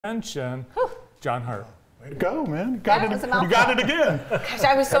Mention John Hart. Way to go, man. You got it again. Gosh,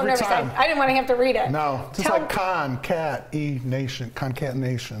 I was so nervous. I didn't want to have to read it. No, just like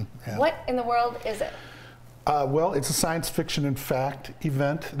ConCatenation. Yeah. What in the world is it? Well, it's a science fiction and fact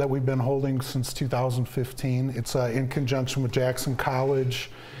event that we've been holding since 2015. It's in conjunction with Jackson College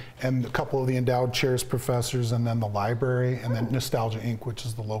and a couple of the endowed chairs professors, and then the library, and then Nostalgia Inc., which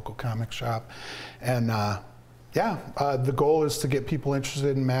is the local comic shop. And the goal is to get people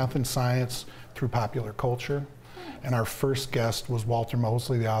interested in math and science through popular culture. And our first guest was Walter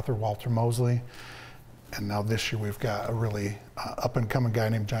Mosley, the author Walter Mosley. And now this year we've got a really up-and-coming guy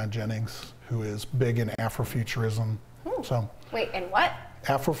named John Jennings, who is big in Afrofuturism. So, wait, and what?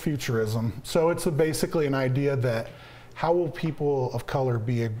 Afrofuturism. So it's basically an idea that how will people of color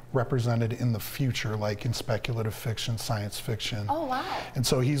be represented in the future, like in speculative fiction, science fiction. Oh, wow. And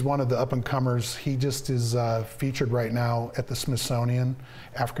so he's one of the up-and-comers. He just is featured right now at the Smithsonian,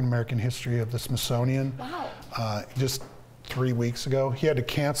 African American History of the Smithsonian. Wow. Just 3 weeks ago. He had to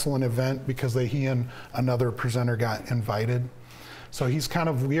cancel an event because he and another presenter got invited. So he's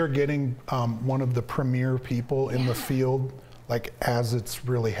we are getting one of the premier people in the field, like as it's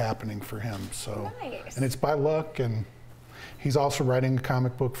really happening for him. So, nice. And it's by luck, and he's also writing a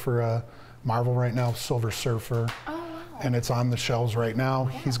comic book for Marvel right now, Silver Surfer. Oh, wow. And it's on the shelves right now.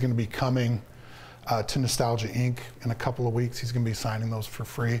 Yeah. He's going to be coming to Nostalgia Inc. in a couple of weeks. He's going to be signing those for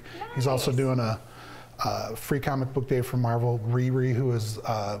free. Nice. He's also doing a free comic book day for Marvel. Riri, who is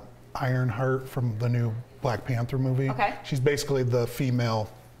Ironheart from the new Black Panther movie. Okay. She's basically the female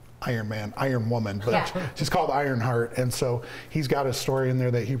Iron Woman, but she's called Ironheart. And so he's got a story in there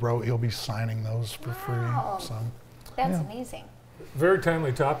that he wrote. He'll be signing those for free. So that's amazing. Very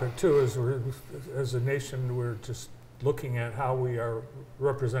timely topic too. As a nation, we're just looking at how we are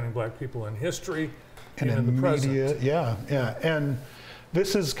representing Black people in history and in the media. present. Yeah. And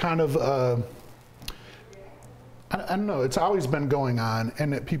this is kind of I don't know, it's always been going on,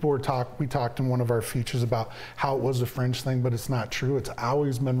 and we talked in one of our features about how it was a fringe thing, but it's not true. It's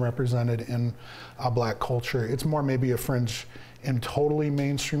always been represented in Black culture. It's more maybe a fringe in totally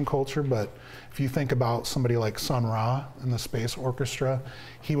mainstream culture, but if you think about somebody like Sun Ra in the Space Orchestra,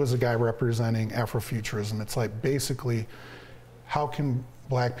 he was a guy representing Afrofuturism. It's like basically, how can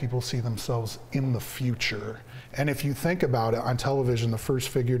Black people see themselves in the future? And if you think about it, on television, the first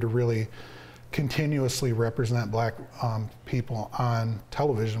figure to really continuously represent Black people on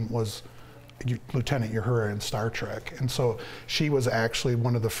television was Lieutenant Uhura in Star Trek. And so she was actually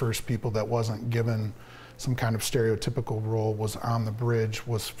one of the first people that wasn't given some kind of stereotypical role, was on the bridge,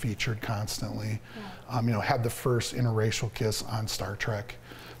 was featured constantly, had the first interracial kiss on Star Trek.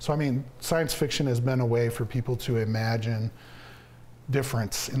 So I mean, science fiction has been a way for people to imagine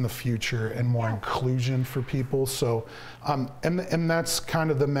difference in the future and more inclusion for people. So, and that's kind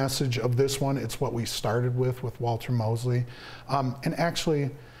of the message of this one. It's what we started with Walter Mosley. And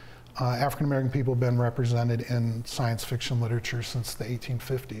actually, African American people have been represented in science fiction literature since the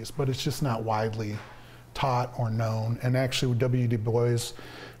 1850s, but it's just not widely taught or known. And actually, W. Du Bois,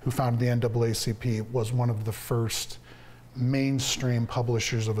 who founded the NAACP, was one of the first mainstream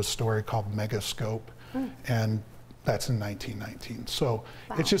publishers of a story called Megascope. And that's in 1919. So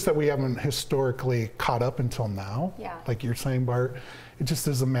it's just that we haven't historically caught up until now. Like you're saying, Bart, it just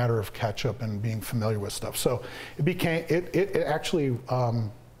is a matter of catch up and being familiar with stuff. So it actually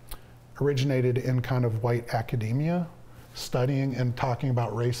originated in kind of white academia, studying and talking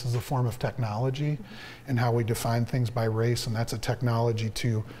about race as a form of technology and how we define things by race, and that's a technology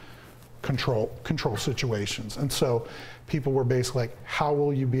to control situations. And so people were basically like, how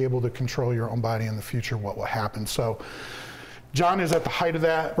will you be able to control your own body in the future? What will happen? So John is at the height of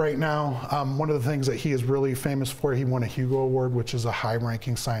that right now. One of the things that he is really famous for, he won a Hugo Award, which is a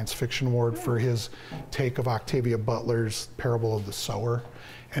high-ranking science fiction award, for his take of Octavia Butler's Parable of the Sower.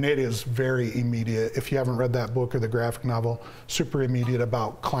 And it is very immediate. If you haven't read that book or the graphic novel, super immediate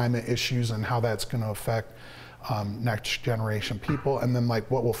about climate issues and how that's going to affect next generation people, and then like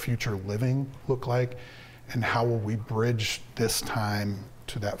what will future living look like, and how will we bridge this time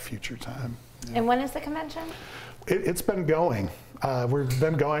to that future time. And when is the convention? It's been going. We've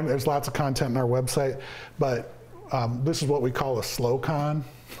been going. There's lots of content on our website, but this is what we call a slow con.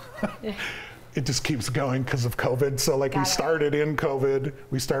 It just keeps going because of COVID. So like we started in COVID,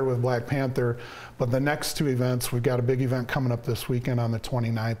 we started with Black Panther, but the next two events, we've got a big event coming up this weekend on the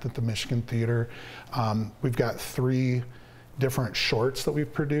 29th at the Michigan Theater. We've got 3 different shorts that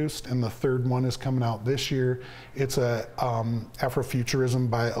we've produced, and the third one is coming out this year. It's a Afrofuturism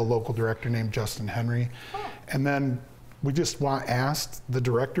by a local director named Justin Henry. And then we just asked the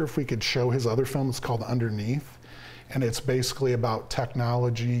director if we could show his other film. It's called Underneath. and it's basically about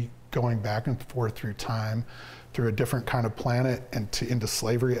technology going back and forth through time, through a different kind of planet and into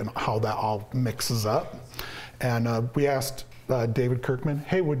slavery, and how that all mixes up. And we asked David Kirkman,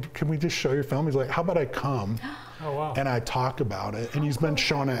 hey, can we just show your film? He's like, how about I come? Oh, wow. And I talk about it. And he's been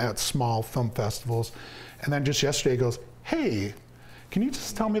showing it at small film festivals. And then just yesterday he goes, hey, can you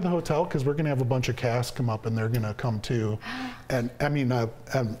just tell me the hotel? Because we're going to have a bunch of cast come up and they're going to come too. And I mean,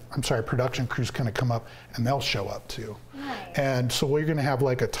 I'm sorry, production crews kind of come up and they'll show up too. Nice. And so we're going to have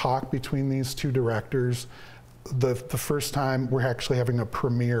like a talk between these two directors. The first time we're actually having a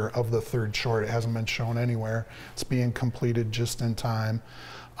premiere of the third short. It hasn't been shown anywhere. It's being completed just in time.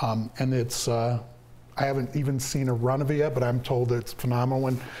 And it's, I haven't even seen a run of it yet, but I'm told it's phenomenal.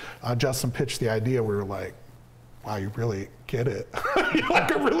 When Justin pitched the idea, we were like, wow, you really get it. You're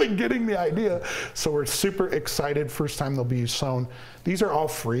like, I'm really getting the idea. So we're super excited. First time they'll be shown. These are all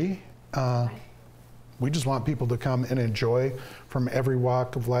free. We just want people to come and enjoy from every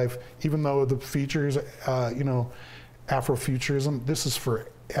walk of life. Even though the features, you know, Afrofuturism, this is for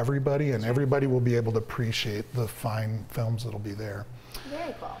everybody, and everybody will be able to appreciate the fine films that'll be there.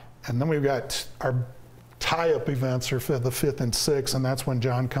 Very cool. And then we've got our tie-up events are for the 5th and 6th, and that's when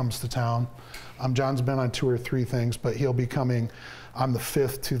John comes to town. John's been on 2 or 3 things, but he'll be coming on the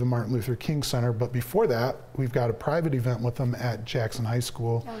 5th to the Martin Luther King Center. But before that, we've got a private event with him at Jackson High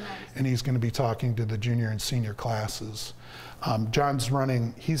School. Oh, nice. And he's going to be talking to the junior and senior classes. John's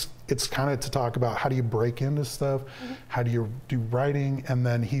running, it's kind of to talk about how do you break into stuff, how do you do writing, and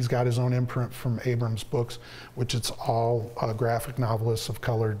then he's got his own imprint from Abrams Books, which it's all graphic novelists of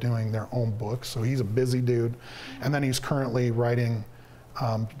color doing their own books. So he's a busy dude. And then he's currently writing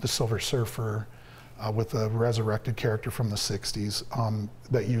The Silver Surfer with a resurrected character from the 60s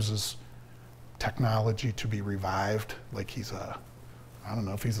that uses technology to be revived. Like he's I don't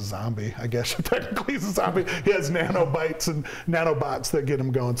know if he's a zombie. I guess technically he's a zombie. He has nanobites and nanobots that get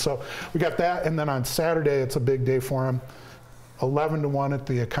him going. So we got that. And then on Saturday, it's a big day for him. 11 to 1 at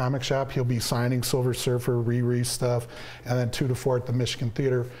the comic shop. He'll be signing Silver Surfer, Riri stuff. And then 2 to 4 at the Michigan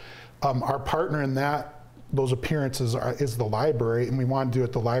Theater. Our partner in those appearances is the library, and we want to do it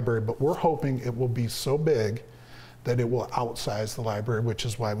at the library, but we're hoping it will be so big that it will outsize the library, which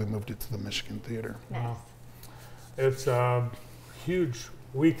is why we moved it to the Michigan Theater. Nice. Wow. It's a huge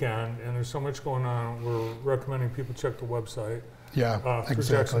weekend, and there's so much going on. We're recommending people check the website. Yeah, through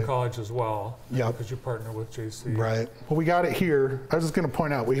exactly. Jackson College as well. Yep. Because you partner with JC. Right. Well, we got it here. I was just going to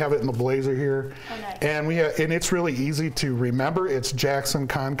point out, we have it in the blazer here. Oh, nice. And it's really easy to remember. It's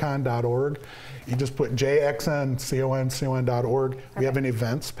jacksonconcon.org. You just put JXNCONCON.org. We have an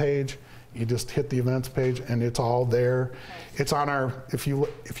events page. You just hit the events page, and it's all there. Nice. It's on our, if you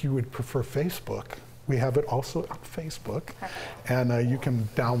would prefer Facebook, we have it also on Facebook. Perfect. And you can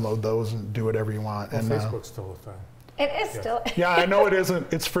download those and do whatever you want. Well, and Facebook's still a thing. It is still. yeah, I know it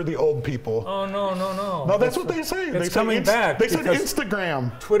isn't. It's for the old people. Oh, no. No, that's what they say. It's They say coming back. They said because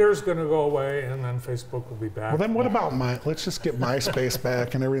Instagram. Twitter's going to go away, and then Facebook will be back. Well, then what about let's just get MySpace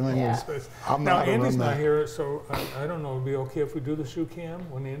back and everything. Yeah. I'm now, not gonna Andy's run not that. here, so I don't know. Would it be okay if we do the shoe cam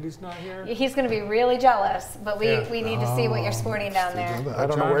when Andy's not here? He's going to be really jealous, but we need to see what you're Oh, sporting down there. I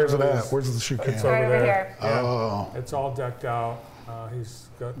don't know, John where's it really at? is- Where's the shoe It's cam? Right over there. here. Yeah. Oh, It's all decked out. He's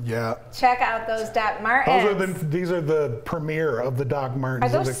got. yeah. Check out those Doc Martens. These are the premiere of the Doc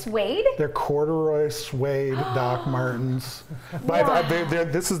Martens. Are those suede? They're corduroy suede Doc Martens. But Wow.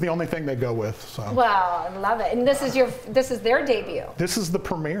 this is the only thing they go with. So Wow, I love it. And this is their debut. this is the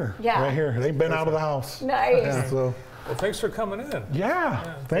premiere Yeah. right here. They've been out of the house. Nice. Yeah, so Well, thanks for coming in.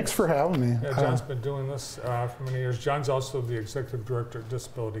 yeah. Thanks for having me. Yeah, John's been doing this for many years. John's also the executive director at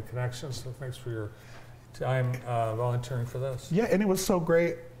Disability Connections, so thanks for your time volunteering for this. Yeah, and it was so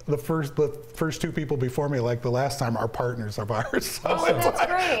great. The first 2 people before me, like the last time, are partners of ours. So Awesome. it's That's like,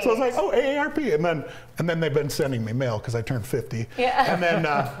 great. So it's like, oh, AARP, and then they've been sending me mail because I turned 50.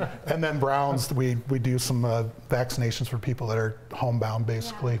 Yeah. And then Browns, we do some vaccinations for people that are homebound,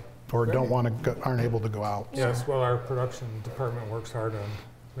 basically, or aren't able to go out. Yes, well, our production department works hard on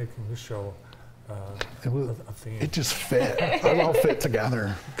making the show a theme. It just fit. It all fit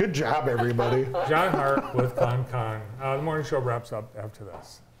together. Good job, everybody. John Hart with ConCon. The morning show wraps up after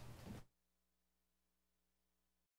this.